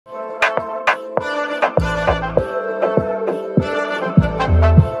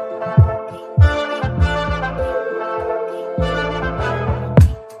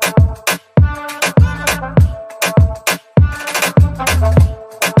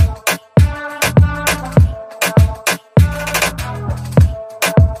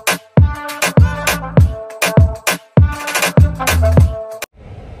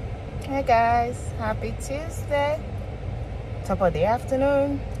Tuesday, top of the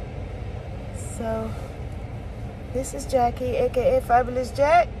afternoon. So this is Jackie, aka Fabulous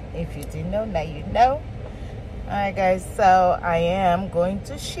Jack. If you didn't know, now you know. Alright guys, so I am going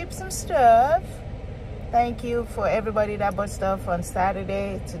to ship some stuff. Thank you for everybody that bought stuff on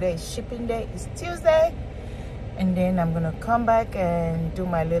Saturday. Today is shipping day. It's Tuesday. And then I'm gonna come back and do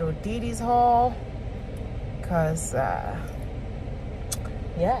my little Didi's haul. Cause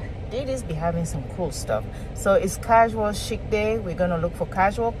yeah, Didi's be having some cool stuff. So it's casual chic day. We're gonna look for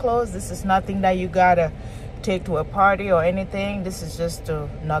casual clothes. This is nothing that you gotta take to a party or anything. This is just to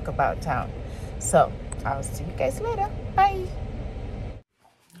knock about town. So I'll see you guys later. Bye.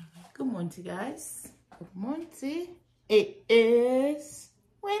 Good morning, guys. Good morning. It is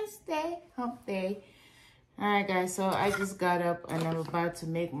Wednesday, hump day. All right, guys. So I just got up and I'm about to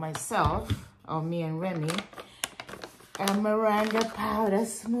make myself, or me and Remy, a moringa powder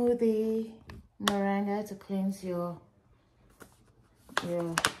smoothie. Moringa to cleanse your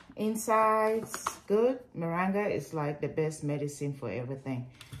insides. Good. Moringa is like the best medicine for everything.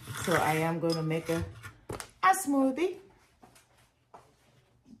 So I am going to make a smoothie.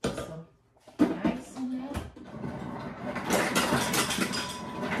 So nice in here.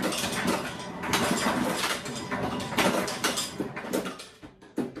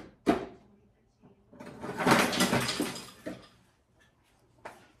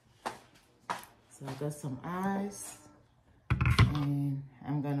 So I got some ice, and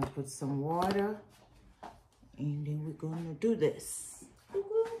I'm gonna put some water, and then we're gonna do this.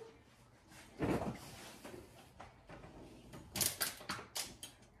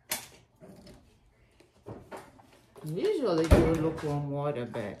 Usually do lukewarm water,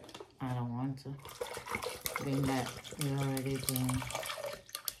 but I don't want to. Then that we're already doing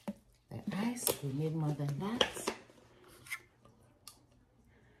the ice. We need more than that.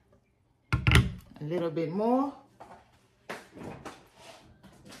 A little bit more.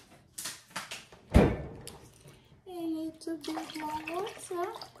 A little bit more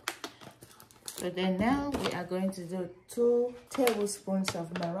water. So then now we are going to do 2 tablespoons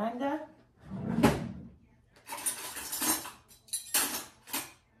of moringa.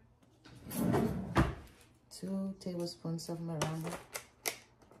 2 tablespoons of moringa.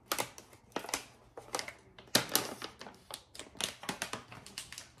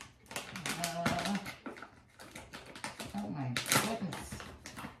 Oh my goodness.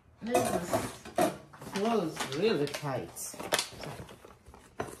 This is closed really tight.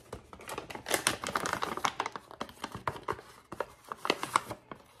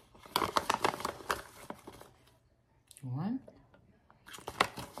 One.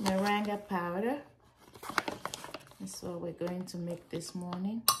 Moringa powder. That's what we're going to make this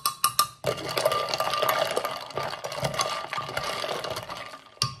morning.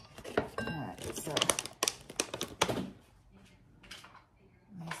 Alright, so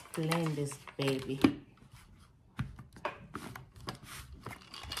let's blend this baby.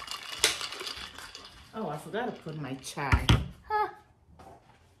 Oh, I forgot to put my chai. Huh.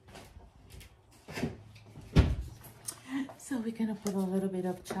 So we're gonna put a little bit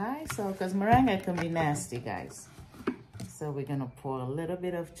of chai, so because moringa can be nasty, guys. So we're gonna pour a little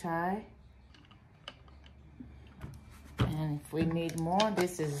bit of chai. And if we need more,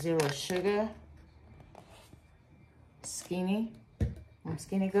 this is 0 sugar. Skinny. I'm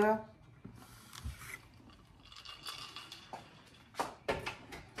Skinny Girl.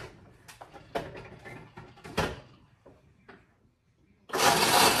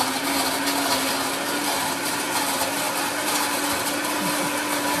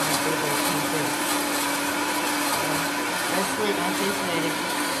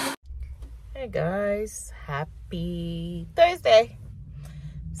 Hey guys, happy Thursday.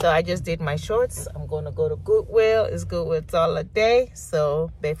 So I just did my shorts. I'm gonna go to Goodwill. It's Goodwill all a day.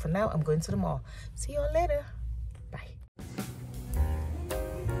 So but for now I'm going to the mall. See you all later. Bye.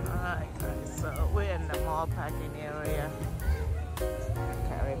 Alright guys, so we're in the mall packing area. I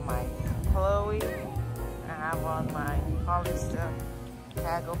carry my Chloe. I have on my Hollister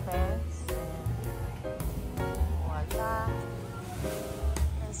cargo pants. And voila.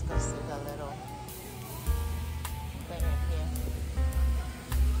 Let's go see the little thing in here.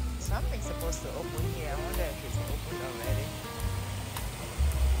 Something's supposed to open here. I wonder if it's opened already.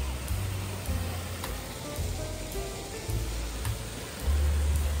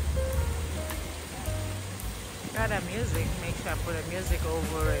 Got a music. Make sure I put a music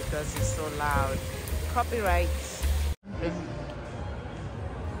over it because it's so loud. Copyright.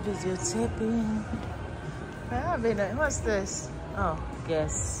 Videotaping. What's this? Oh,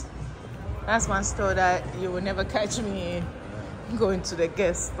 Guess. That's one store that you will never catch me in. Going to the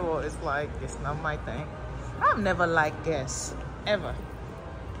Guess store. It's like, it's not my thing. I've never liked Guess, ever.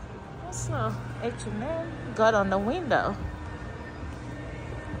 Also, H&M got on the window.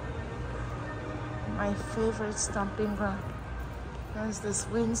 My favorite stomping ground. There's this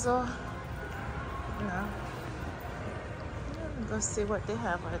Windsor. No. Go see what they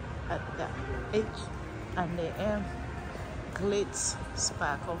have at the H&M Glitz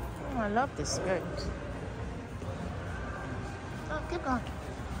Sparkle. Oh, I love this skirt. Oh, keep going.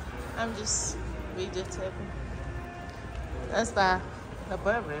 I'm just videotaping. That's the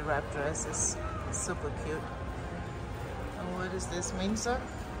Burberry wrap dress is super cute. And what is this, Windsor?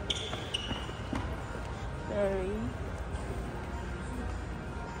 Very.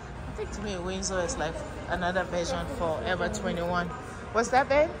 I think to me Windsor is like another version for Ever 21. What's that,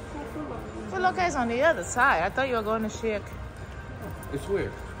 babe? The logo is on the other side. I thought you were going to shake. It's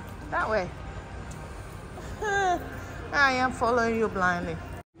where? That way. I am following you blindly.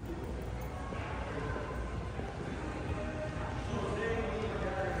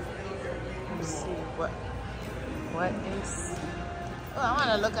 Let's see what is. Oh, I want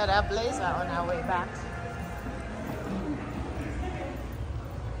to look at that blazer on our way back.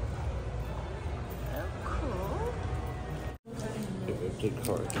 Oh, cool. The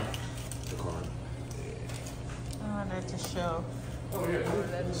card. The card. I wanted to show. Oh, yeah. I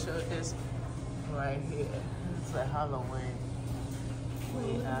wanted to show this right here. It's a Halloween. We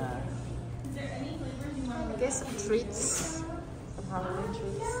get some treats, some Halloween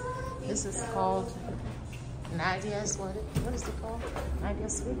treats. This is called Nadia's. What is it called?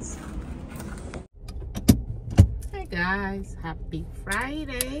 Nadia's Sweets. Hey guys, happy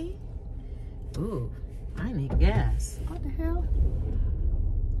Friday. Ooh, I need gas. What the hell?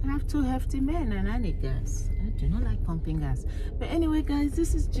 I have two hefty men and I need gas. I do not like pumping gas. But anyway, guys,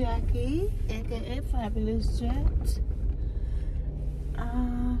 this is Jackie, aka Fabulous Jet.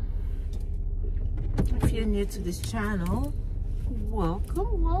 If you're new to this channel,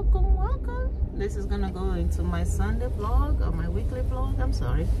 welcome. This is gonna go into my Sunday vlog or my weekly vlog. I'm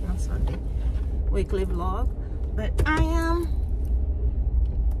sorry, not Sunday, weekly vlog. But I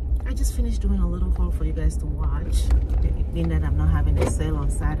just finished doing a little haul for you guys to watch, being that I'm not having a sale on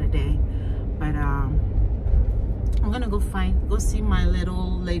Saturday. But I'm gonna go see my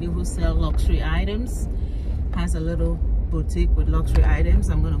little lady who sells luxury items, has a little boutique with luxury items.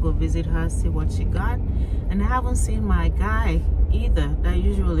 I'm gonna go visit her, see what she got. And I haven't seen my guy either that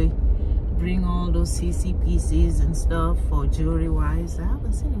usually bring all those CC pieces and stuff for jewelry wise. I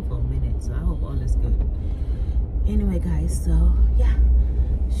haven't seen him for a minute, so I hope all is good. Anyway guys, so yeah,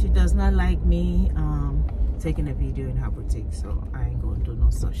 she does not like me taking a video in her boutique, so I ain't gonna do no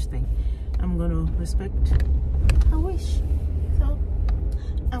such thing. I'm gonna respect her wish. So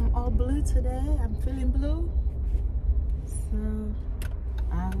I'm all blue today. I'm feeling blue. So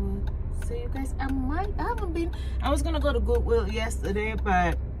I will see you guys. I was gonna go to Goodwill yesterday,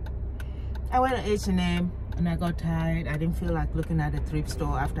 but I went to H&M and I got tired. I didn't feel like looking at a thrift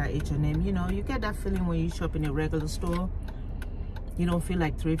store after H&M. You know, you get that feeling when you shop in a regular store. You don't feel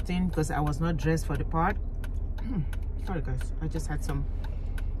like thrifting, because I was not dressed for the part. Sorry guys, I just had some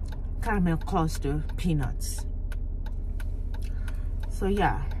caramel cluster peanuts. So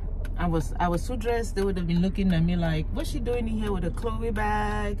yeah, I was too dressed. They would have been looking at me like, what's she doing in here with a Chloe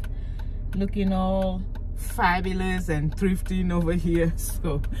bag, looking all fabulous and thrifting over here.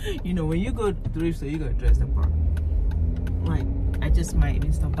 So you know, when you go to thrift store, you gotta dress the part. Like, I just might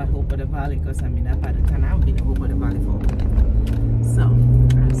even stop at Hope of the Valley, because I'm in that part of town. I haven't been to Hope of the Valley for a minute. So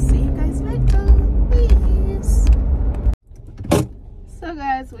I'll see you guys later. Peace. So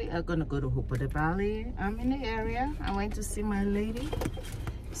guys, we are gonna go to Hope of the Valley. I'm in the area. I went to see my lady,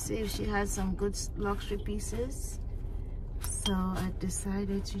 see if she has some good luxury pieces. So I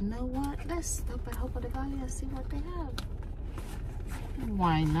decided, you know what, let's stop at Hope of the Valley and see what they have.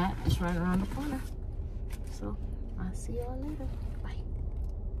 Why not? It's right around the corner. So I'll see y'all later. Bye.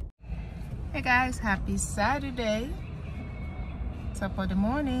 Hey guys, happy Saturday. Top of the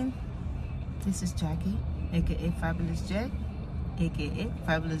morning. This is Jackie, aka Fabulous Jet, aka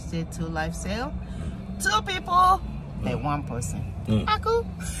Fabulous Jet 2 live sale. 2 people, but 1 person. Aku.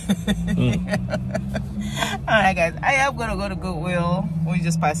 Alright guys, I am gonna go to Goodwill. We're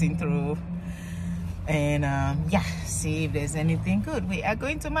just passing through. And yeah, see if there's anything good. We are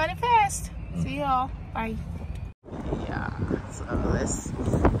going to manifest. See y'all. Bye. Yeah, so let's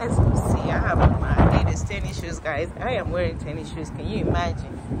go see. I have my latest tennis shoes, guys. I am wearing tennis shoes. Can you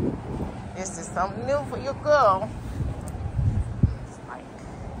imagine? This is something new for your girl. It's like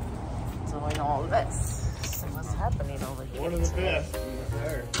doing all this. So what's happening over here? One of the best.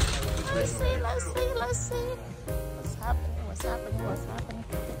 Let's see. What's happening?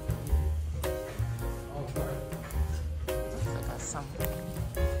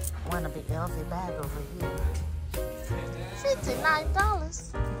 want a big LV bag over here.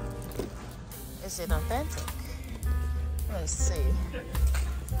 $59. Is it authentic? Let's see.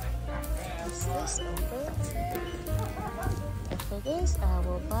 Is this authentic? If it is, I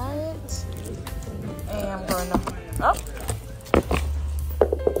will buy it. And I'm gonna. Oh!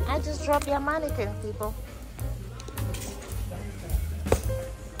 I just dropped your mannequin, people.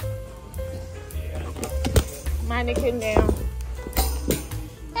 Mannequin down.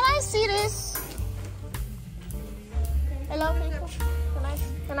 Can I see this? Hello, people.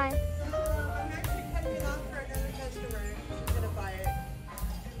 Can I? I'm actually cutting it off for another customer. She's gonna buy it.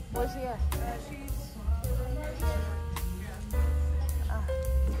 Where's he at?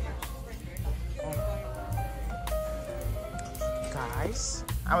 Guys,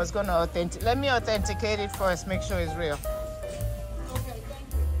 I was gonna let me authenticate it first, make sure it's real. Okay,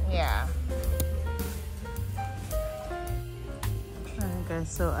 thank you. Yeah. Alright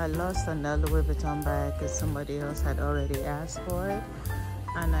guys, so I lost another Louis Vuitton bag because somebody else had already asked for it,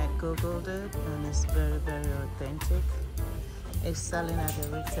 and I googled it and it's very, very authentic. It's selling at the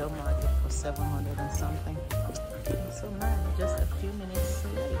retail market for 700 and something. So man, just a few minutes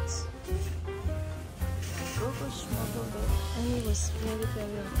late. Google smuggled it and it was very,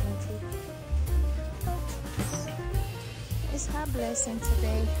 very authentic. It's her blessing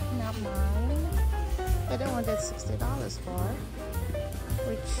today, not mine. But they wanted $60 for it,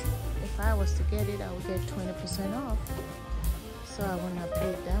 which if I was to get it, I would get 20% off. So I wouldn't have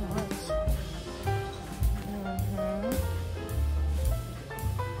paid that much.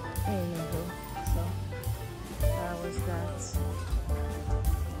 Anywho, so that was that.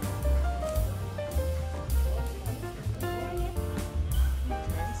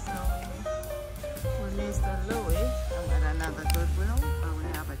 Okay, so we missed the Louis. I'm at another Goodwill, but we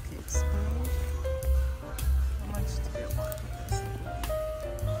have a kid spade. How much do they want for this?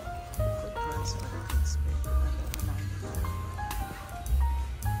 Good price for the kid spade.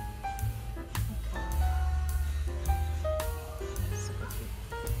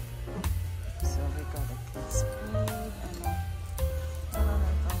 So we got a kid spade. I don't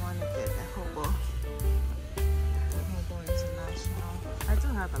know if I want to get the Hobo International. I do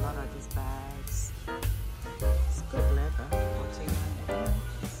have a lot of these bags. It's good leather, $14.99.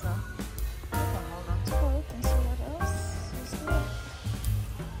 So I can hold on to it and see what else is there.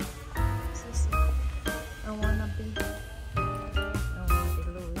 What's this? I wanna be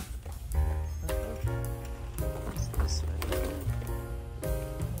Louis. What's this right here?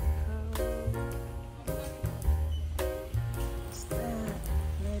 What's that?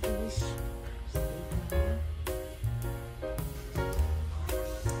 Reddish.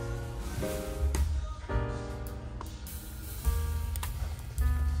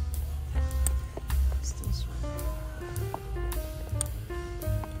 What's this one?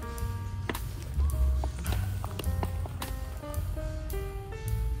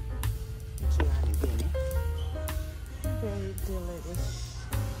 Very delicious.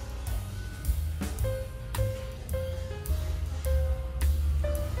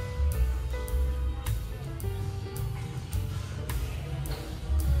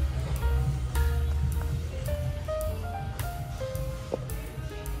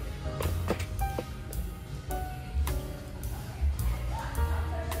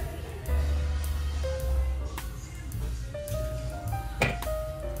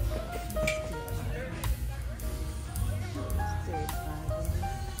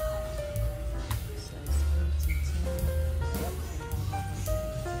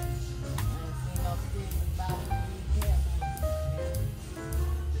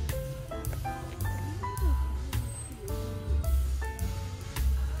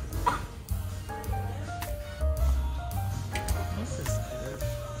 This is good.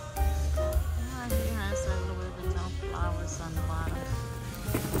 Yeah, he has a Louis Vuitton flowers on the bottom.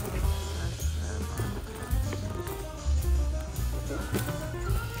 That's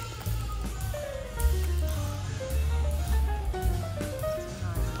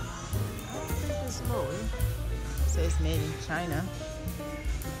it's Louis. It says made in China.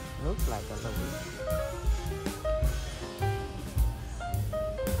 Looks like a Louis.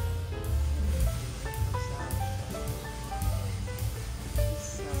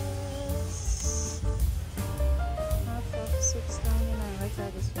 $6.99. Right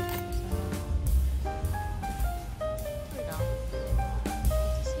side is 50% off. There you go.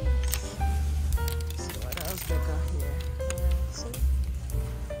 Let's see what else they got here. See?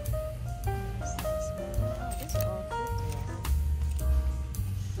 Oh, this is all 50 off.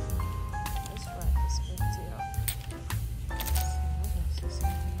 This rack is 50 off.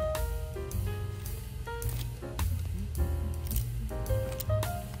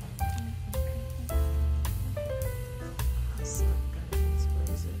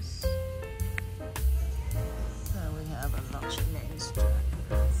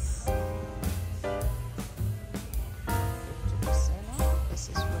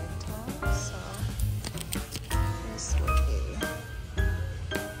 Vuitton, so this will be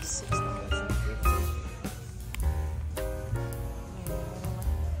 $6.50.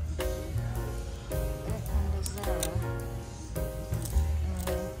 That kind is there.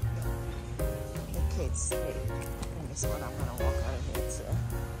 The kids stay. And this one I'm gonna walk out of here too.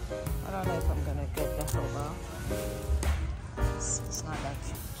 I don't know if I'm gonna get the hobo. It's not that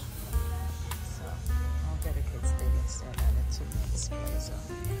cheap. So I'll get a kids stay instead at a 2 minutes play zone.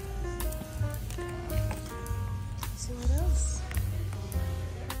 See what else?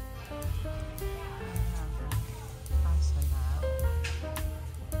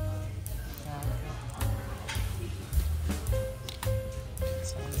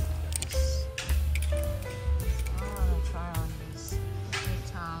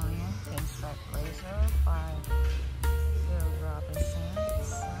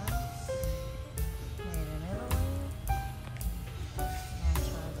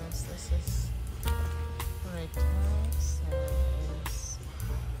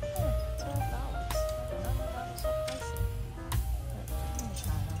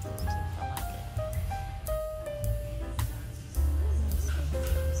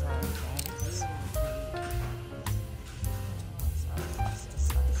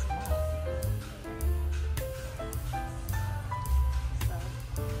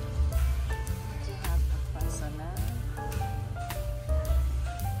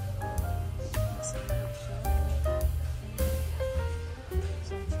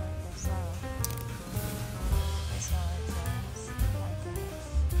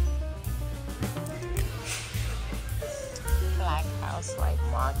 Like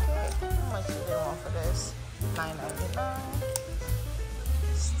market. How much do they want for this? $9.99.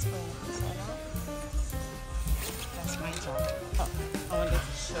 It's 20% off. That's my job. Oh, I wanted to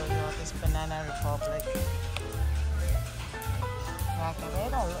show you all this Banana Republic.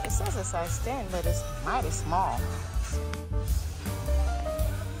 Like, it says a size 10, but it's mighty small.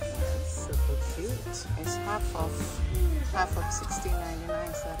 It's super cute. It's half of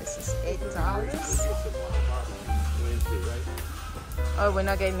 $16.99, so this is $8. Oh, we're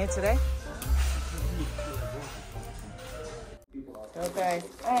not getting it today? So guys,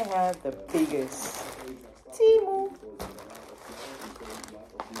 I have the biggest TEMU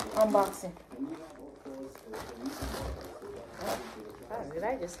unboxing. Oh, did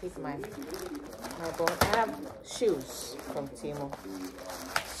I just hit my bone? I have shoes from TEMU.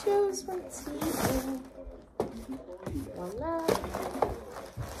 Shoes from TEMU. Voila.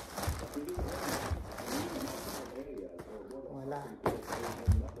 Voila.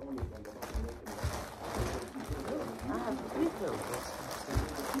 I have 3 clothes.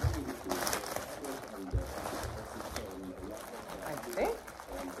 I think.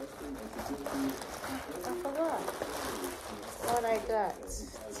 I forgot what I got.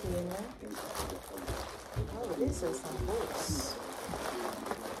 TEMU. Oh, these are some boots.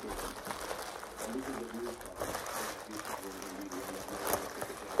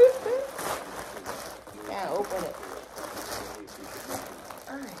 Can't open it.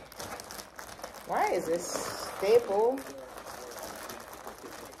 Why is this staple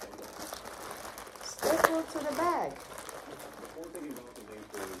to the bag?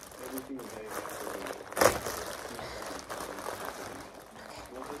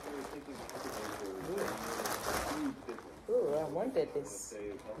 Ooh, I wanted this.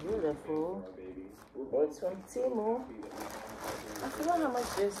 Beautiful. It's from TEMU. I forgot how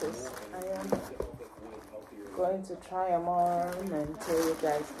much this is. I am going to try them on and tell you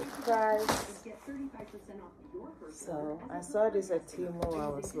guys the price. So I saw this at TEMU. I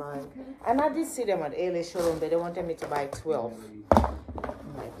was like, and I did see them at LA showroom, but they wanted me to buy 12.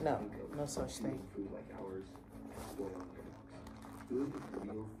 I'm like, no such thing. Ooh.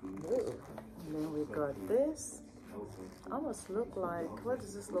 And then we got this. Almost look like, what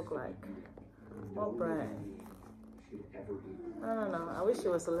does this look like? What brand? I don't know. I wish it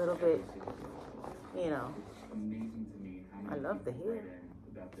was a little bit, you know. I love the hair.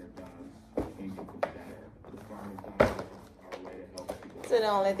 So the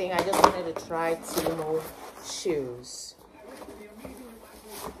only thing, I just wanted to try TEMU shoes.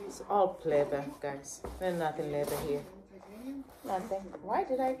 It's all leather, guys. There's nothing leather here. Nothing. Why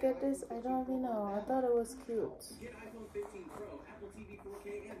did I get this? I don't even know. I thought it was cute.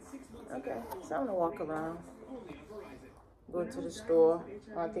 Okay, so I'm gonna walk around. Go to the store.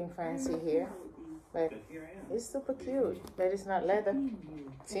 Nothing fancy here. But it's super cute. But it's not leather.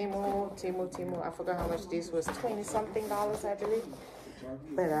 TEMU. I forgot how much this was. $20-something, I believe.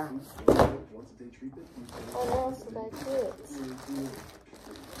 But what else did I get?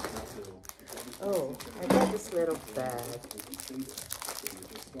 Oh, I got this little bag.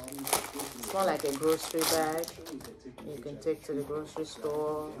 It's more like a grocery bag. You can take to the grocery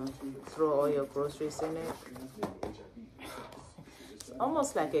store and throw all your groceries in it. It's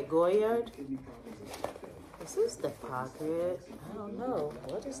almost like a goyard. Is this the pocket? I don't know.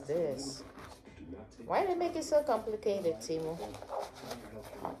 What is this? Why they make it so complicated, TEMU?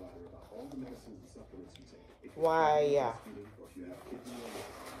 Why, yeah.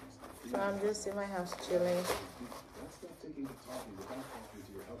 So I'm just in my house chilling.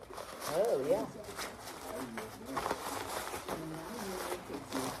 Oh, yeah.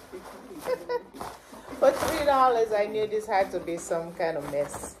 For $3, I knew this had to be some kind of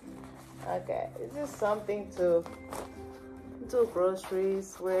mess. Okay, it's just something to do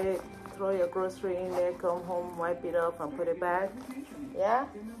groceries with. Throw your grocery in there, come home, wipe it off, and put it back. Yeah?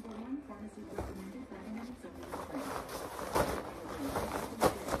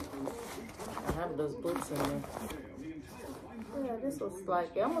 I have those boots in there. Yeah, this was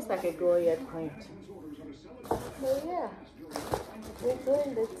like almost like a Goya print. So yeah, we're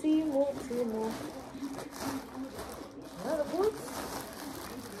doing the TEMU. Another boots.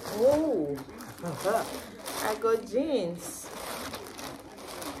 Oh, I got jeans.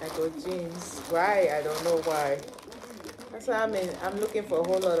 Why? I don't know why. That's why I'm looking for a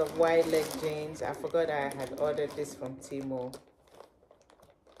whole lot of wide leg jeans. I forgot I had ordered this from TEMU.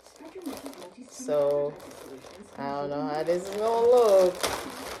 So I don't know how this is gonna look.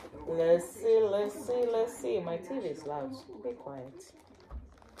 Let's see. My TV is loud. Be quiet.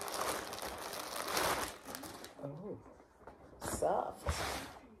 Oh, soft.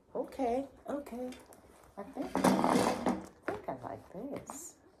 Okay. I think I like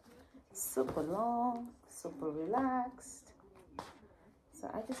this. Super long, super relaxed. So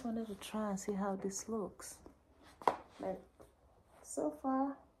I just wanted to try and see how this looks. But so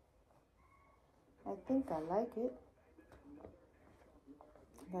far, I think I like it.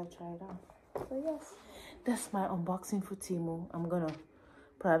 I'm gonna try it on. So yes, that's my unboxing for TEMU. I'm gonna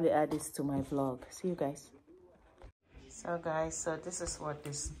probably add this to my vlog. See you guys. So guys, so this is what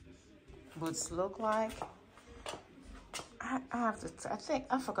these boots look like. I think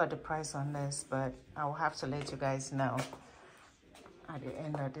I forgot the price on this, but I will have to let you guys know at the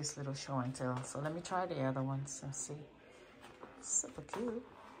end of this little show and tell. So let me try the other ones and see. Super cute.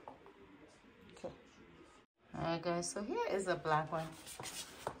 Okay. Alright guys, so here is a black one.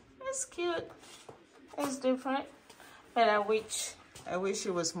 It's cute. It's different. But I wish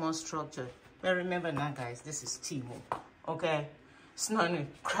it was more structured. But remember now guys, this is TEMU. Okay? It's nothing to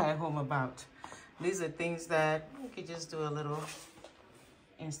cry home about. These are things that you could just do a little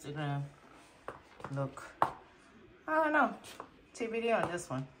Instagram look. I don't know. TBD on this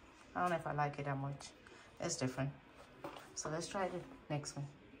one. I don't know if I like it that much. It's different. So let's try the next one.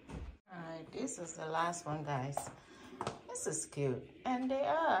 Alright, this is the last one, guys. This is cute. And they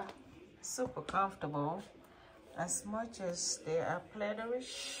are super comfortable. As much as they are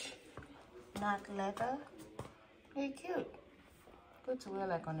pleatherish, not leather. They're cute. Good to wear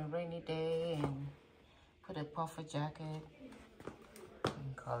like on a rainy day and put a puffer jacket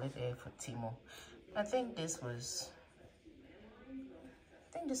and call it a for TEMU. I think this was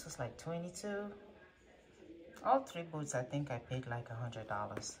like 22. All three boots, I think I paid like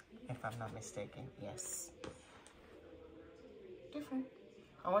 $100, if I'm not mistaken. Yes. Different.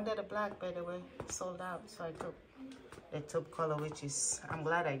 I wanted a black, by the way, sold out, so I took the taupe color, which is, I'm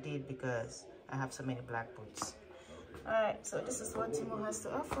glad I did because I have so many black boots. Alright, so this is what TEMU has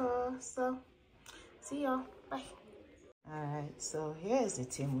to offer. So, see y'all. Bye. Alright, so here's the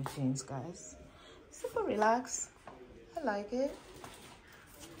TEMU jeans, guys. Super relaxed. I like it.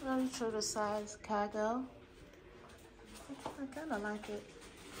 Very true to size, cargo. I kind of like it.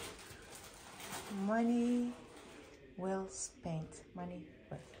 Money well spent. Money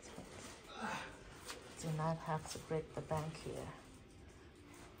well spent. Do not have to break the bank here.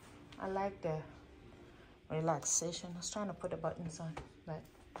 I like the relaxation. I was trying to put the buttons on, but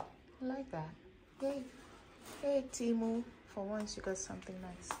I like that. Yay. Hey, TEMU. For once, you got something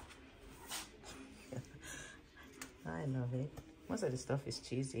nice. I love it. Most of the stuff is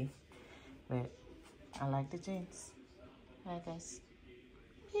cheesy, but I like the jeans. Alright, guys.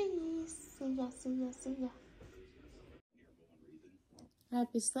 Peace. See ya.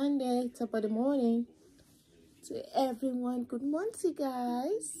 Happy Sunday, top of the morning to everyone. Good morning,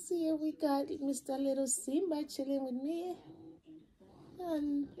 guys. Here we got Mr. Little Simba chilling with me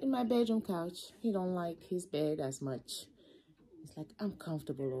and in my bedroom couch. He don't like his bed as much. It's like, I'm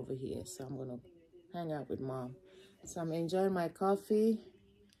comfortable over here, so I'm gonna hang out with mom. So I'm enjoying my coffee.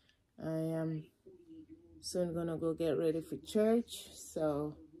 I am soon gonna go get ready for church,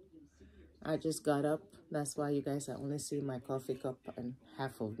 so I just got up. That's why you guys are only seeing my coffee cup and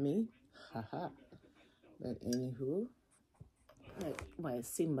half of me. Haha. But anywho, while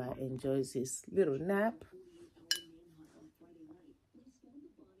Simba enjoys his little nap,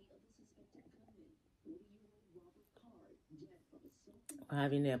 I'm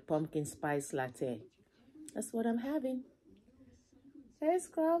having a pumpkin spice latte. That's what I'm having. Hey,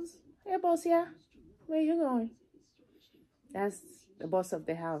 Scrubs. Hey, boss, yeah. Where you going? That's the boss of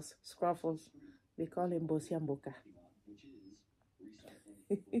the house, Scruffles. We call him Boss Yamboka.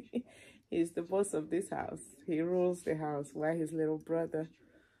 He's the boss of this house. He rules the house while his little brother,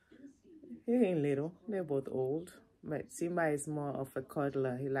 he ain't little, they're both old. But Simba is more of a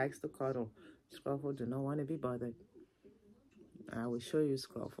cuddler. He likes to cuddle. Scruffles do not want to be bothered. I will show you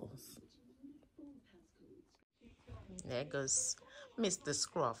Scruffles. There goes Mr.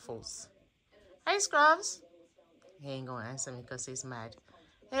 Scruffles. Hey, Scruffs. He ain't gonna answer me because he's mad.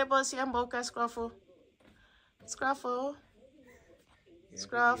 Hey, boss, Yamboka, Scruffle. Scruffle.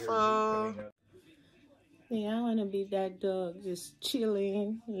 Scruffle. Yeah, I want to be that dog just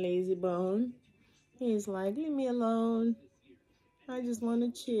chilling, lazy bone. He's like, leave me alone. I just want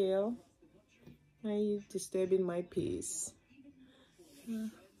to chill. Why are you disturbing my peace?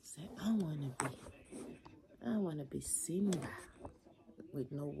 So I want to be Simba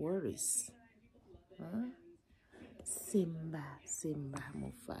with no worries. Huh? Simba, Simba,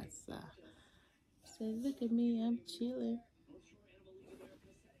 Mufasa. So look at me, I'm chilling.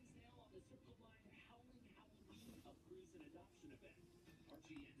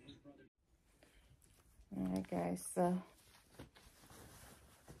 Alright guys, so I'm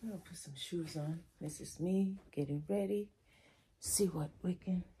gonna put some shoes on. This is me getting ready. See what we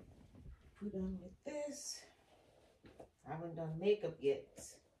can put on with this. I haven't done makeup yet.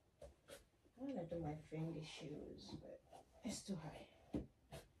 I'm gonna do my Fendi shoes, but it's too high.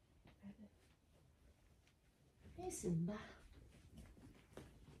 Hey Simba. I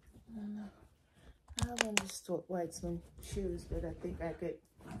don't know. I have on these Weitzman shoes, but I think I could.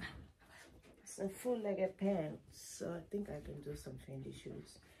 It's a full-legged pants, so I think I can do some Fendi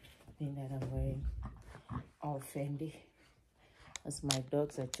shoes. Being that I'm wearing all Fendi, as my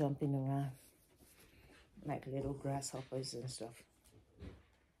dogs are jumping around like little grasshoppers and stuff.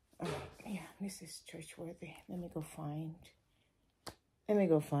 Yeah, this is church worthy. Let me go find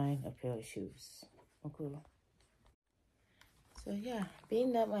a pair of shoes. Okay. So yeah,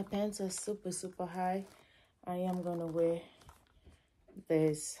 being that my pants are super high, I am gonna wear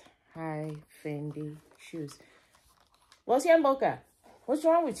this high Fendi shoes. What's Yamboka? What's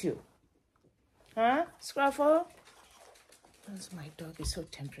wrong with you? Huh? Scruffle? Because my dog is so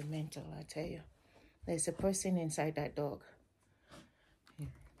temperamental, I tell you. There's a person inside that dog. Yeah,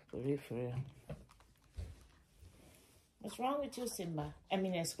 for real. What's wrong with you, Simba? I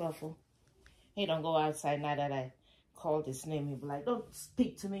mean, Scruffle. He don't go outside now that I called his name. He'll be like, don't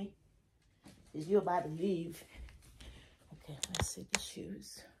speak to me. Is you about to leave? Okay, let's see the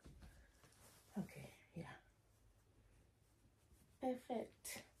shoes. Okay, yeah.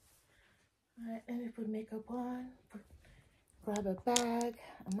 Perfect. All right, let me put makeup on. Grab a bag.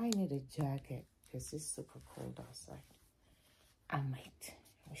 I might need a jacket because it's super cold outside. I might.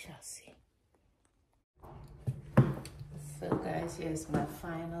 We shall see. So guys, here's my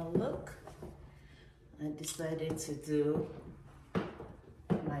final look. I decided to do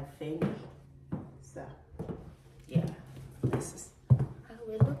my Fendi. So, yeah, this is how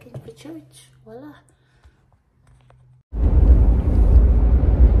we're looking for church. Voila.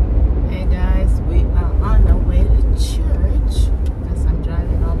 Hey guys, we are on our way to church as I'm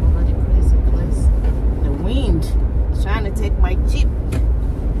driving all over the crazy place. The wind is trying to take my Jeep.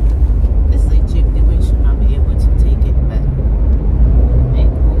 This is a Jeep, the wind should not be able to take it, but hey,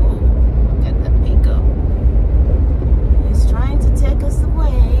 oh, look at the pickup. It's trying to take us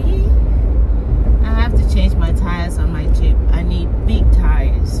away. I have to change my tires on my Jeep. I need big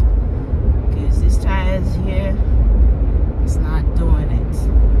tires because this tire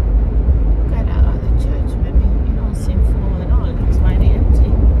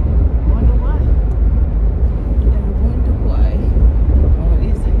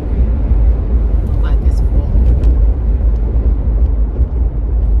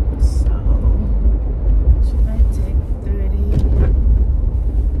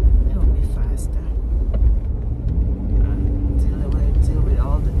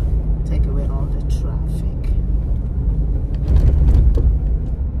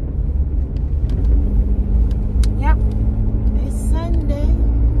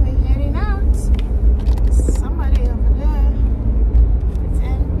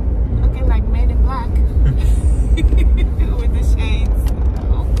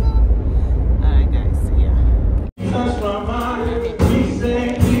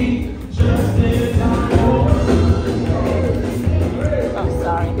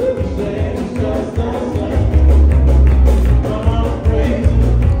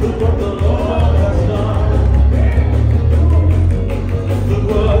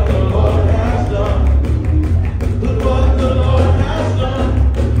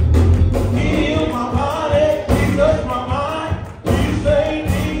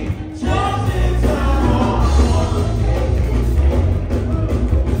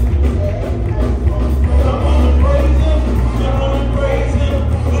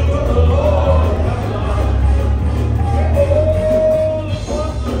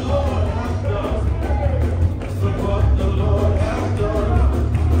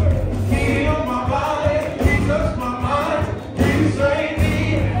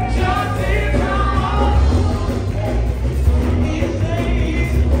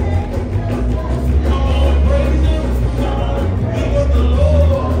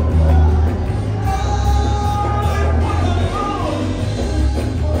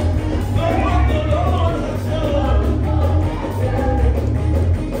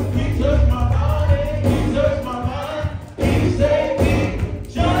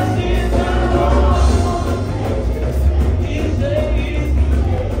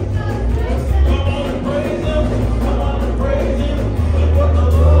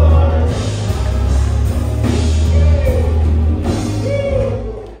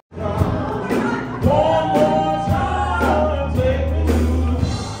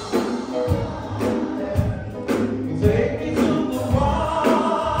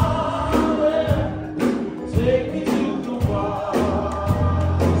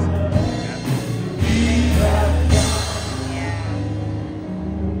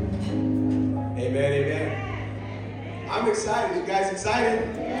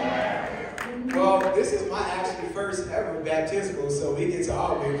excited? Well, this is my actually first ever baptismal, so we get to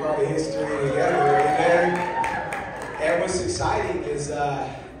all be a part of history together. Amen. And what's exciting is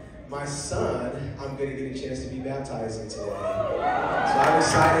my son, I'm going to get a chance to be baptizing today. So I'm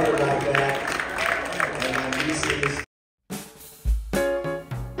excited about that. And my niece is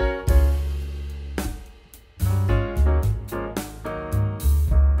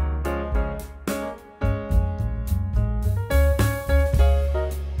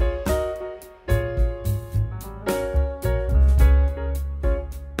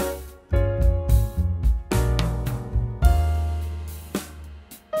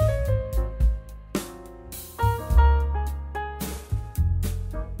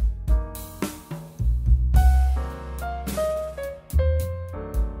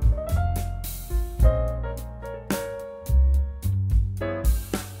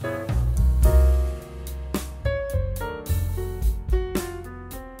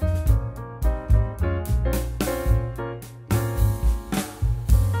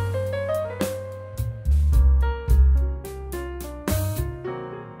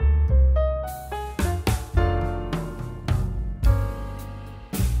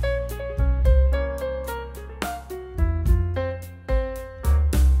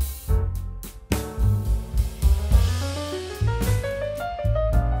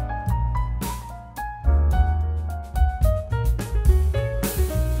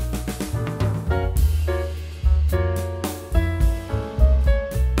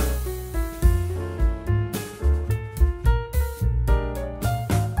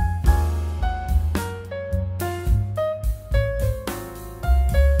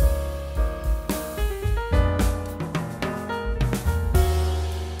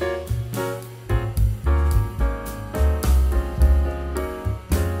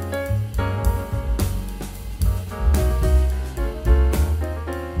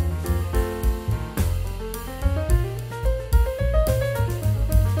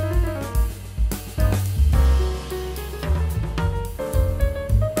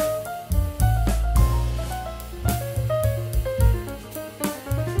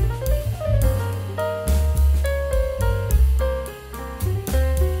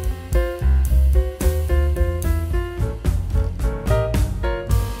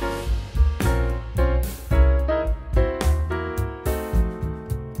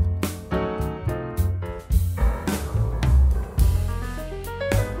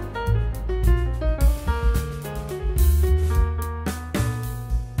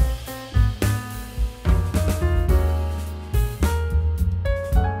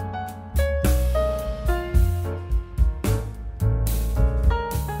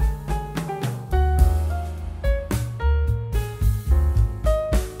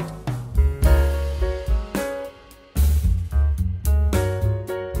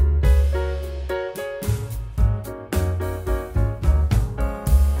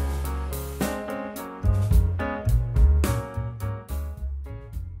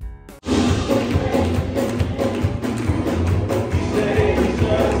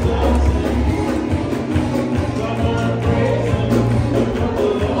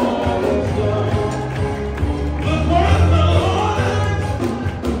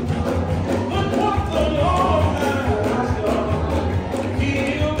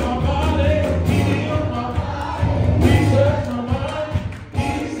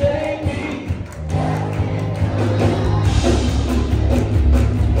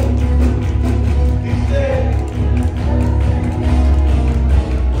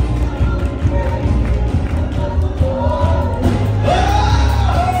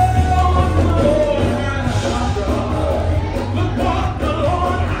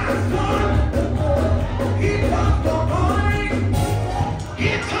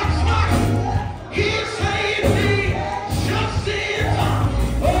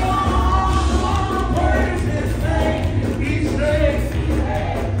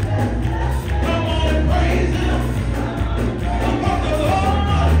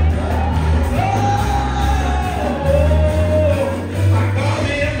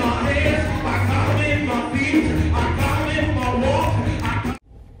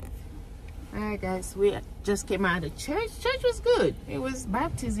guys, we just came out of church. Church was good. It was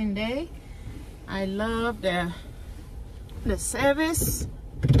baptism day. I love the service.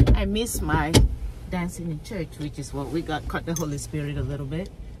 I miss my dancing in church, which is what we got caught the Holy Spirit a little bit.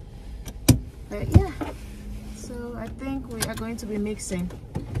 But yeah, so I think we are going to be mixing.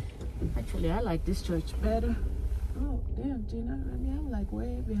 Actually, I like this church better. Oh damn, Gina, I'm like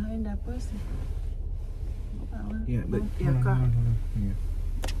way behind that person. Yeah, but your car. Yeah.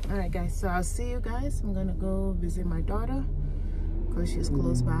 All right guys, so I'll see you guys. I'm gonna go visit my daughter because she's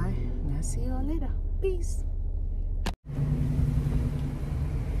close by. And I'll see you all later. Peace.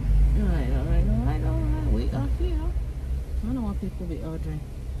 Alright. We are here. I don't know what people be ordering.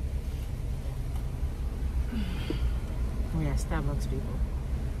 We are Starbucks people.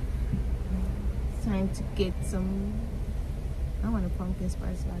 It's time to get some. I want a pumpkin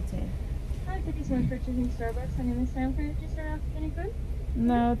spice latte. Hi, thank you so much for choosing Starbucks. My name is Sam. Can I just start off any good?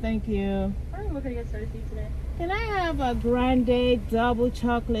 No, thank you. Alright, what can I get started for you today? Can I have a grande double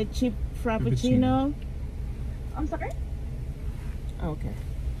chocolate chip frappuccino? I'm sorry? Okay.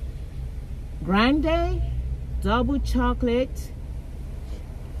 Grande double chocolate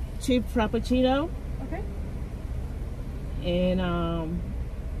chip frappuccino. Okay. And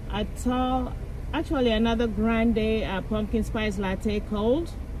a tall, actually another grande pumpkin spice latte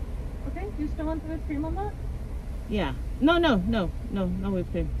cold. Okay, do you still want the whipped cream on that? Yeah. No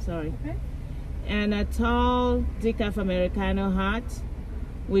whipped cream. Sorry. Okay. And a tall decaf Americano hot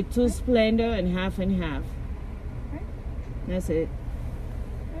with 2 Splendor and half and half. Okay. That's it.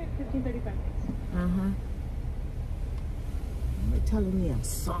 Alright, $15.35. You're telling me I'm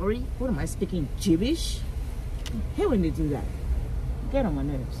sorry? What am I speaking gibberish? I hate when they do that. Get on my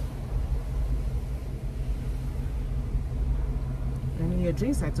nerves. I mean, your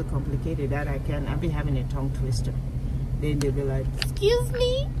drinks are too complicated that I'll be having a tongue twister. Then they'll be like, excuse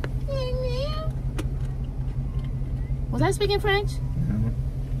me? Was I speaking French?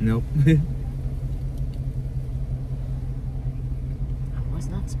 Nope. I was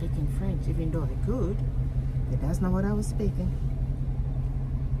not speaking French, even though I could. But that's not what I was speaking.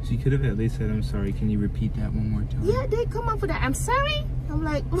 She could have at least said, I'm sorry, can you repeat that one more time? Yeah, they come up with that. I'm sorry. I'm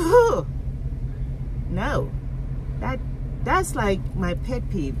like, ugh. No. That's like my pet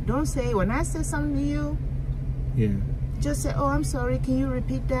peeve. Don't say, when I say something to you, Yeah. just say, oh, I'm sorry. Can you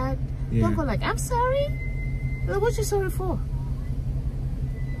repeat that? Yeah. Don't go like, I'm sorry. Like, what you sorry for?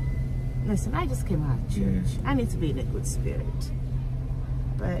 Listen, I just came out of church. Yeah. I need to be in a good spirit.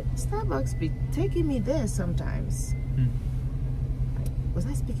 But Starbucks be taking me there sometimes. Was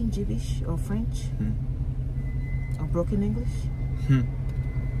I speaking gibberish or French? Or broken English?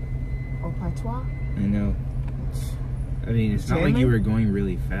 Or patois? I know. I mean, it's not like you were going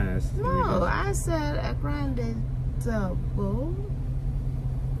really fast. No, I said a grande double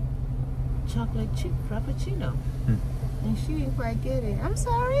chocolate chip frappuccino. And she didn't quite get it. I'm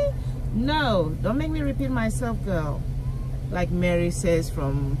sorry. No, don't make me repeat myself, girl. Like Mary says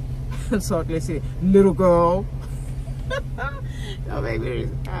from Salt Lake City, little girl. Don't make me.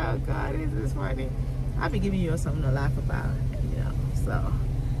 Oh God, this is funny. I'll be giving you something to laugh about, you know. So,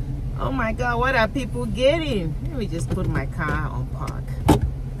 oh my God, what are people getting? Let me just put my car on park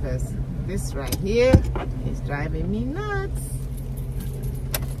because this right here is driving me nuts.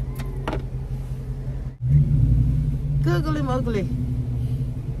 Googly muggly.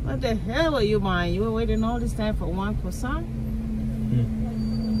 What the hell were you buying? You were waiting all this time for one croissant?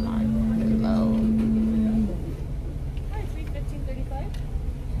 Hello. Alright, sweet, $15.35.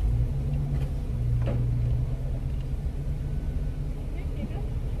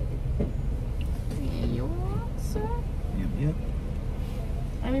 And you want, sir? Yep.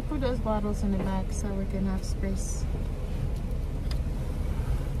 Let me put those bottles in the back so we can have space.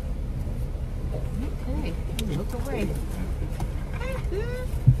 Okay, look away.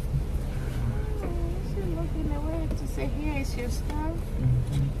 She's looking away to say, here is your stuff.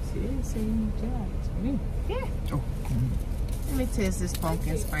 She didn't say that to me. Yeah. Oh. Let me taste this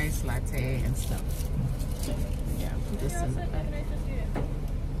pumpkin spice latte and stuff. Yeah, put this in the back.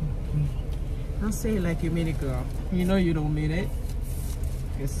 Don't say it like you mean it, girl. You know you don't mean it.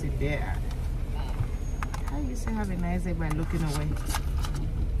 Just sit there. How you say have a nice day by looking away?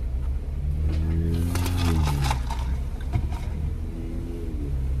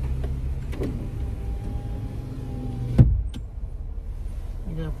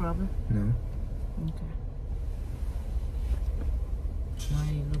 You got a problem? No. Okay. Why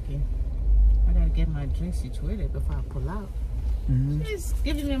are you looking? I gotta get my drink situated before I pull out. She's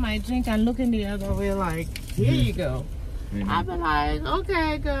giving me my drink and looking the other way like, here you go. I'll be like,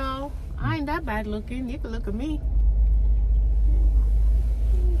 okay, girl. I ain't that bad looking. You can look at me.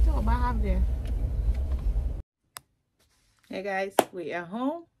 What about have there? Hey guys, we are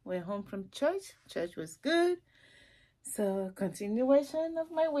home. We're home from church. Church was good. So, continuation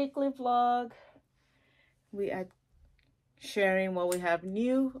of my weekly vlog. We are sharing what we have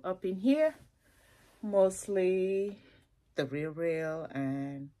new up in here. Mostly the real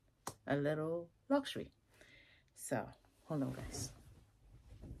and a little luxury. So, hold on guys.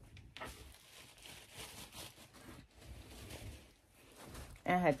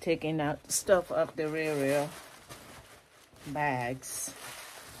 I had taken out stuff of the real. bags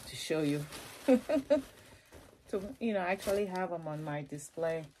to show you. To, you know, actually have them on my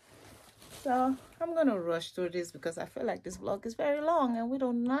display. So I'm gonna rush through this because I feel like this vlog is very long and we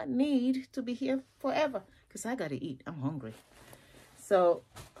do not need to be here forever because I gotta eat. I'm hungry. So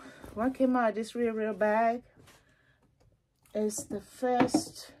what came out of this real bag is the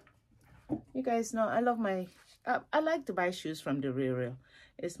first. You guys know I love my I like to buy shoes from the Real.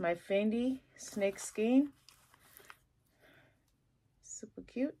 It's my Fendi snake skin. Super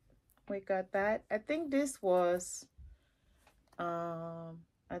cute. We got that. I think this was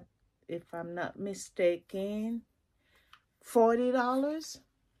if I'm not mistaken, $40.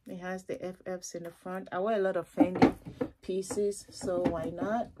 It has the FFs in the front. I wear a lot of Fendi pieces, so why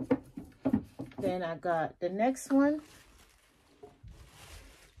not? Then I got the next one.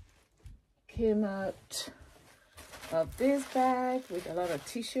 Came out of this bag with a lot of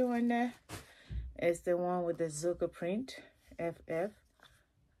tissue in there. It's the one with the Zucca print, FF.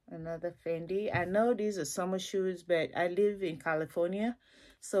 Another Fendi. I know these are summer shoes, but I live in California,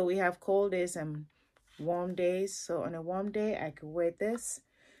 so we have cold days and warm days. So on a warm day, I could wear this.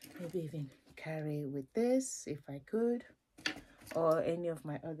 Maybe even carry it with this if I could, or any of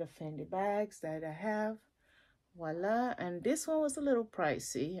my other Fendi bags that I have. Voila. And this one was a little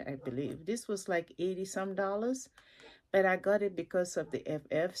pricey, I believe. This was like $80 some, but I got it because of the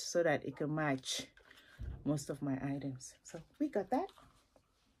FF so that it can match most of my items. So we got that.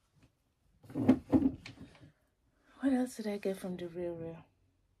 What else did I get from the Real?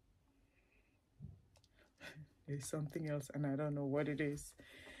 There's something else and I don't know what it is.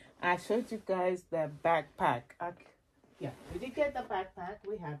 I showed you guys the backpack. Yeah, we did get the backpack.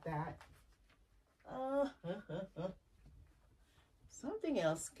 We have that. Something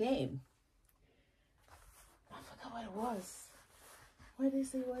else came. I forgot what it was. What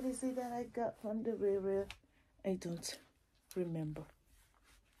is it? What is it that I got from the Real? I don't remember.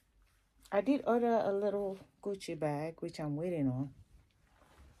 I did order a little Gucci bag, which I'm waiting on.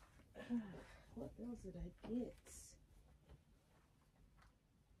 What else did I get?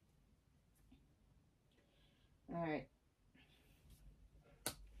 All right.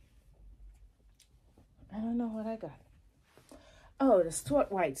 I don't know what I got. Oh, the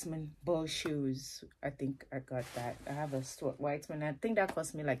Stuart Weitzman bow shoes. I think I got that. I have a Stuart Weitzman. I think that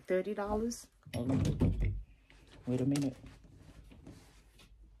cost me like $30. Hold on. Wait a minute.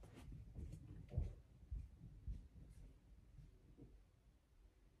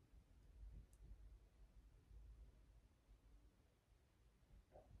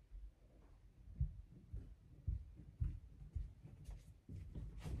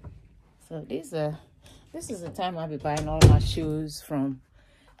 So this is the time I'll be buying all my shoes from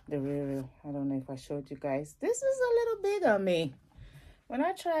the Real. I don't know if I showed you guys. This is a little big on me. When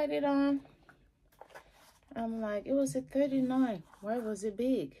I tried it on, I'm like, it was at $39. Why was it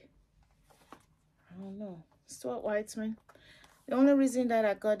big? I don't know. Stuart Weitzman. The only reason that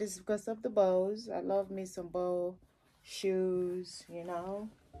I got this is because of the bows. I love me some bow shoes, you know.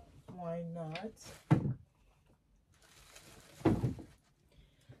 Why not?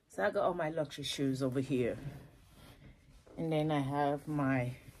 So I got all my luxury shoes over here. And then I have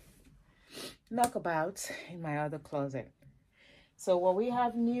my knockabouts in my other closet. So what we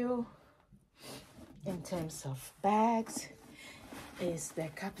have new in terms of bags is the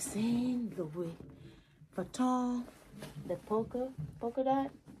Capucine, the Vuitton, the polka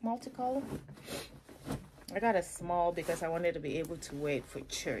dot, multicolor. I got a small because I wanted to be able to wear it for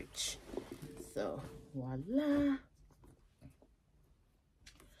church. So voila.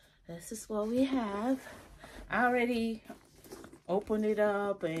 This is what we have. I already opened it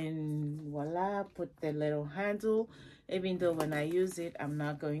up and voila, put the little handle. Even though when I use it, I'm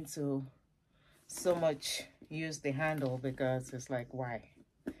not going to so much use the handle because it's like, why?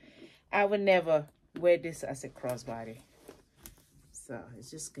 I would never wear this as a crossbody. So it's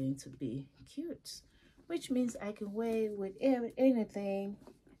just going to be cute, which means I can wear it with anything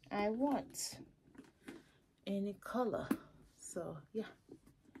I want, any color. So yeah.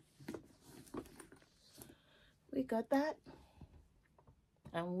 We got that.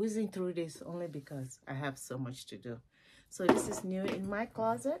 I'm whizzing through this only because I have so much to do. So this is new in my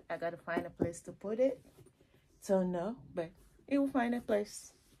closet. I gotta find a place to put it. So no, but it will find a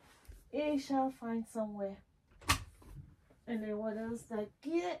place. It shall find somewhere. And then what else did I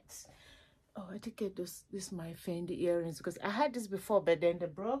get? Oh, I did get this my Fendi earrings because I had this before, but then they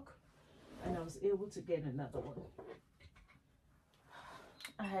broke and I was able to get another one.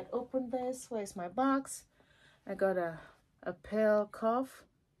 I had opened this. Where's my box? I got a pearl cuff,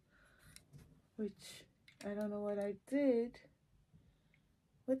 which I don't know what I did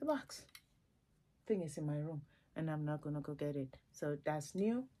with the box. Thing is in my room. and I'm not gonna go get it. So that's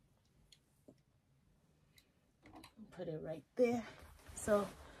new. Put it right there. So,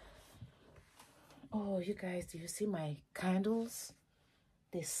 oh, you guys, do you see my candles?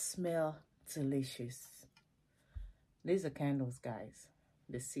 They smell delicious. These are candles, guys.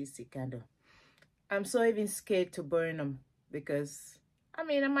 The CC candle. I'm so even scared to burn them because, I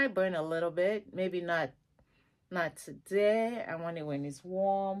mean, I might burn a little bit. Maybe not today. I want it when it's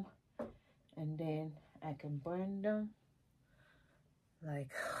warm. And then I can burn them.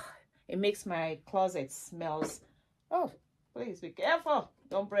 Like, it makes my closet smells. Oh, please be careful.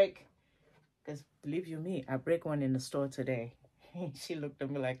 Don't break. Because believe you me, I break one in the store today. She looked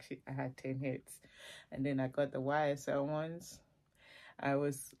at me like I had 10 hits. And then I got the YSL ones. I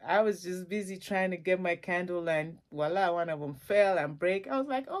was just busy trying to get my candle, and voila, one of them fell and break. I was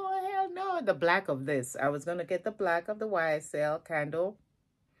like, oh, hell no. The black of this. I was going to get the black of the YSL candle.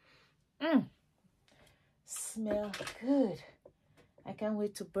 Smell good. I can't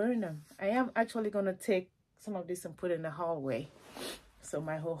wait to burn them. I am actually going to take some of this and put it in the hallway. So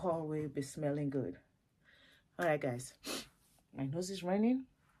my whole hallway will be smelling good. All right, guys. My nose is running.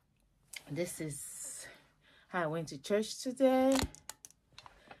 This is how I went to church today.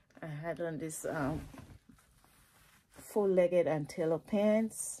 I had on this full-legged and tailor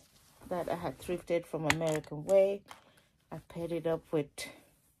pants that I had thrifted from American Way. I paired it up with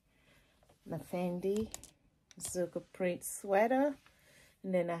the Fendi Zucca print sweater.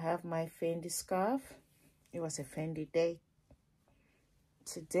 And then I have my Fendi scarf. It was a Fendi day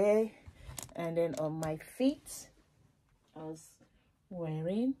today. And then on my feet, I was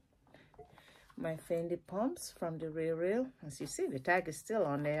wearing my Fendi pumps from TheRealReal. As you see, the tag is still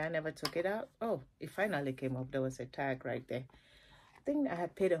on there. I never took it out. Oh, it finally came up. There was a tag right there. I think I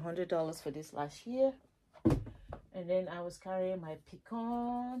had paid $100 for this last year. And then I was carrying my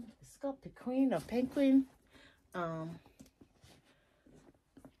pecan. It's called Pequeen or Penguin.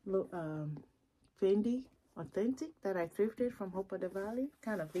 Fendi Authentic that I thrifted from Hope of the Valley.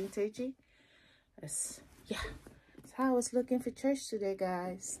 Kind of vintagey. Yeah. That's how I was looking for church today,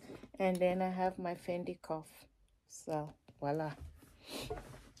 guys. And then I have my Fendi cuff. So, voila.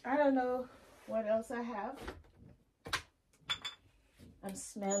 I don't know what else I have. I'm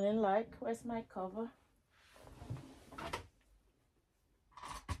smelling like, where's my cover?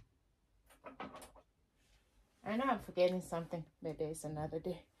 I know I'm forgetting something, but there's another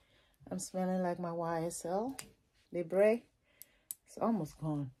day. I'm smelling like my YSL Libre. It's almost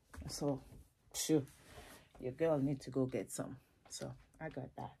gone. So, shoot. Your girl need to go get some. So I got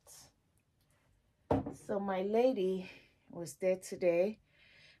that. So my lady was there today,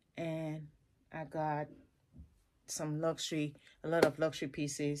 and I got some luxury, a lot of luxury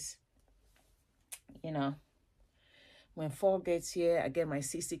pieces. You know, when fall gets here, I get my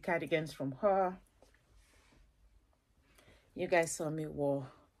CC cardigans from her. You guys saw me wear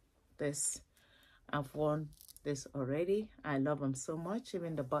this. I've worn this already. I love them so much.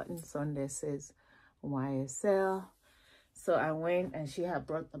 Even the buttons on there says YSL. So I went and she had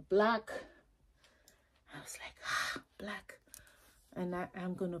brought the black. I was like, black. And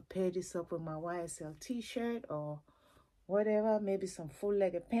I'm going to pair this up with my YSL t-shirt or whatever. Maybe some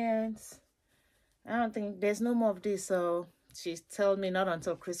full-legged pants. I don't think there's no more of this. So she told me not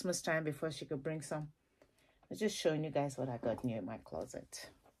until Christmas time before she could bring some. I'm just showing you guys what I got new in my closet.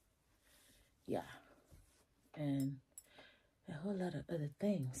 Yeah. And a whole lot of other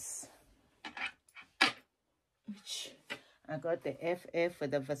things. Which I got the FF for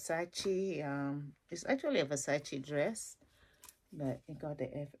the Versace. It's actually a Versace dress, but it got the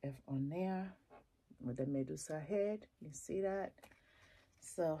FF on there with the Medusa head. You see that?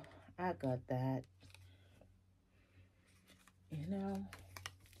 So I got that. You know,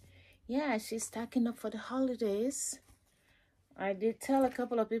 yeah, she's stacking up for the holidays. I did tell a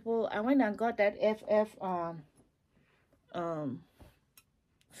couple of people I went and got that FF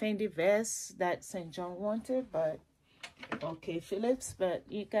Fendi vest that St. John wanted, but okay, Phillips. But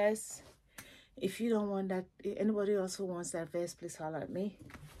you guys, if you don't want that, anybody else who wants that vest, please holler at me,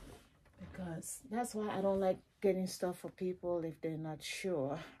 because that's why I don't like getting stuff for people if they're not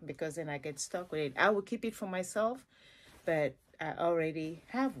sure, because then I get stuck with it. I will keep it for myself, but I already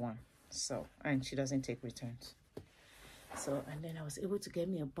have one. So, and she doesn't take returns. So, and then I was able to get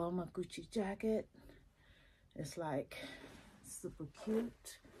me a bomber Gucci jacket. It's like super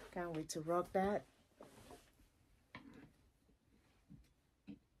cute. Can't wait to rock that.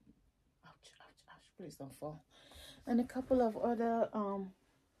 Ouch, ouch, ouch. Please don't fall. And a couple of other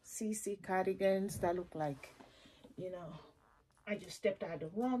CC cardigans that look like, you know, I just stepped out the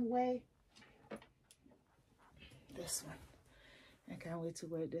wrong way. This one. I can't wait to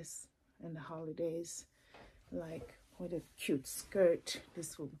wear this in the holidays. like with a cute skirt.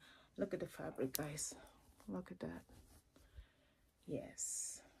 This will, look at the fabric, guys. Look at that.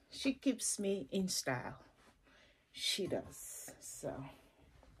 Yes, she keeps me in style. She does. So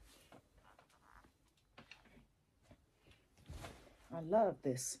I love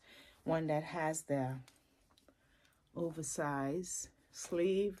this one that has the oversized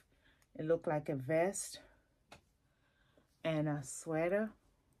sleeve. It looked like a vest and a sweater.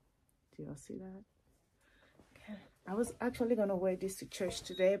 Do y'all see that? Okay. I was actually gonna wear this to church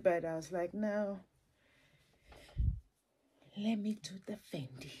today, but I was like, no, let me do the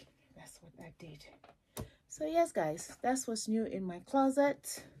Fendi. That's what I did. So yes, guys, that's what's new in my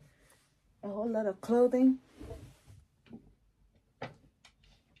closet. A whole lot of clothing.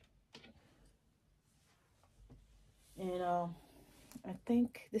 And I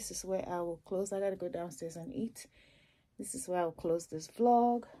think this is where I will close. I gotta go downstairs and eat. This is where I'll close this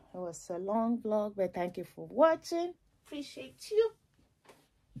vlog. It was a long vlog, but thank you for watching. Appreciate you.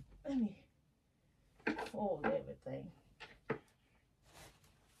 Let me fold everything.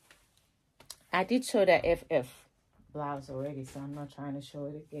 I did show that FF blouse already, so I'm not trying to show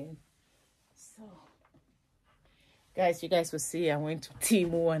it again. So, guys, you guys will see I went to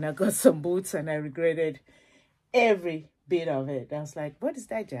TEMU and I got some boots and I regretted every bit of it. I was like, what is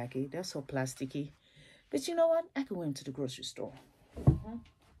that jacket? That's so plasticky. But you know what? I can wear them to the grocery store.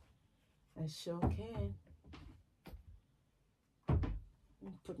 I sure can.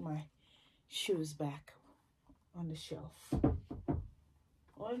 Put my shoes back on the shelf.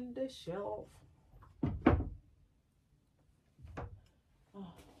 On the shelf.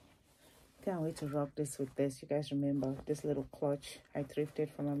 Oh, can't wait to rock this with this. You guys remember this little clutch I thrifted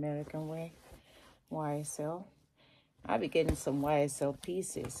from American Way, YSL. I'll be getting some YSL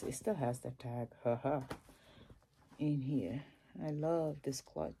pieces. It still has the tag, haha, in here. I love this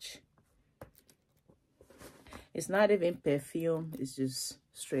clutch. It's not even perfume. It's just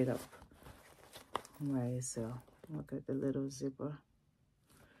straight up YSL. Look at the little zipper.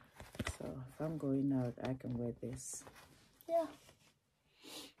 So if I'm going out, I can wear this. Yeah.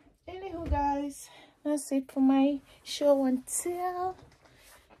 Anywho, guys, that's it for my show and tell.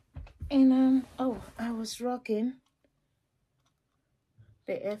 And oh, I was rocking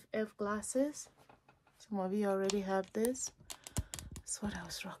the FF glasses. Some of you already have this. That's what I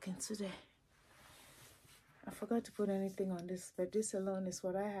was rocking today. I forgot to put anything on this, but this alone is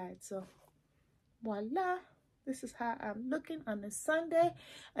what I had. So voila, this is how I'm looking on a Sunday.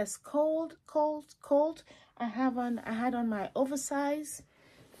 It's cold. I had on my oversized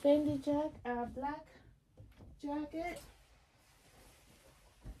Fendi black jacket.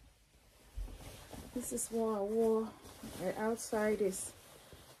 This is what I wore. The outside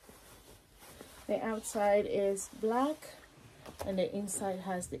is black, and the inside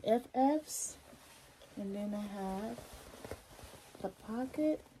has the FFs. And then I have the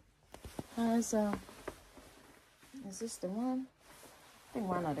pocket has is this the one? I think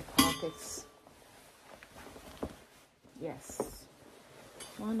one of the pockets. Yes.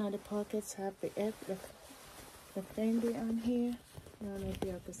 One of the pockets have the Fendi on here. I don't know if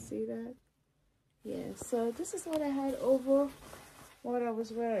y'all can see that. Yeah, so this is what I had over what I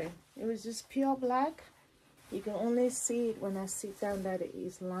was wearing. It was just pure black. You can only see it when I sit down that it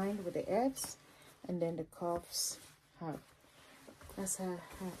is lined with the F's. And then the cuffs have. That's how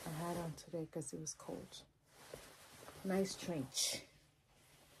I had on today because it was cold. Nice trench.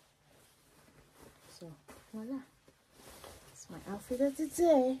 So, voila. It's my outfit of the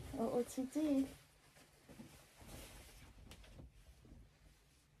day. OOTD.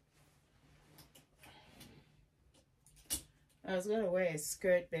 I was going to wear a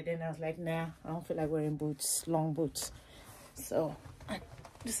skirt, but then I was like, nah, I don't feel like wearing boots, long boots. So, I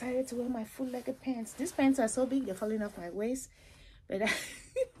decided to wear my full-legged pants. These pants are so big, they're falling off my waist. But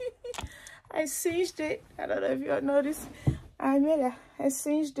I cinched it. I don't know if you all noticed. I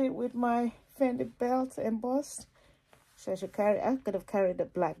cinched it with my Fendi belt embossed. So I could have carried the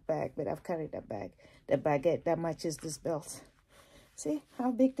black bag, but I've carried that bag. The baguette that matches this belt. See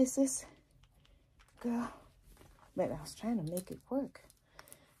how big this is? Girl. But I was trying to make it work.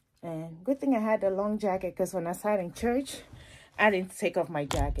 And good thing I had a long jacket, because when I sat in church, I didn't take off my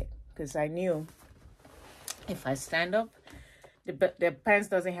jacket because I knew if I stand up, the pants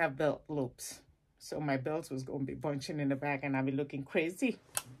doesn't have belt loops. So my belt was going to be bunching in the back and I'll be looking crazy.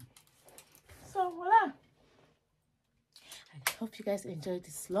 So voila. I hope you guys enjoyed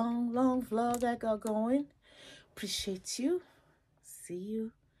this long vlog I got going. Appreciate you. See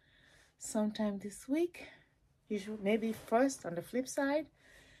you sometime this week. Usually, maybe first on the flip side,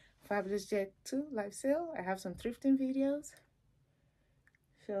 Fabulous Jet 2 live sale. I have some thrifting videos.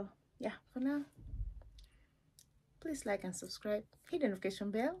 So, yeah, for now, please like and subscribe. Hit the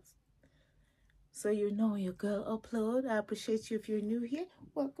notification bells so you know when your girl upload. I appreciate you if you're new here.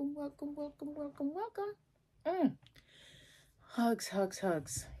 Welcome, welcome, welcome, welcome, welcome. Hugs, hugs,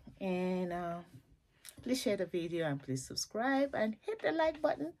 hugs. And please share the video and please subscribe and hit the like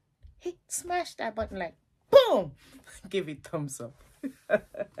button. Smash that button like boom. Give it thumbs up.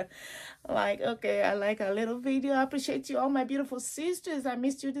 Like, okay, I like our little video. I appreciate you, all my beautiful sisters. I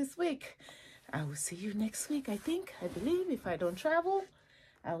missed you this week. I will see you next week, I believe, if I don't travel.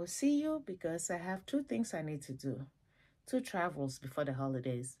 I will see you because I have 2 things I need to do. 2 travels before the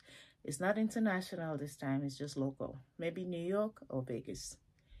holidays. It's not international this time. It's just local. Maybe New York or Vegas.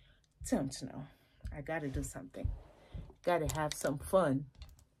 Don't know. I got to do something. Got to have some fun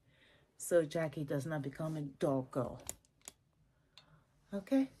so Jackie does not become a dog girl.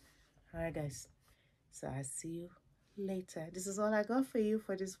 Okay? All right, guys. So I'll see you later. This is all I got for you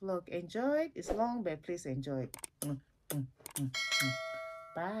for this vlog. Enjoy it. It's long, but please enjoy it.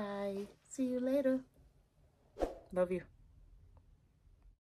 Bye. See you later. Love you.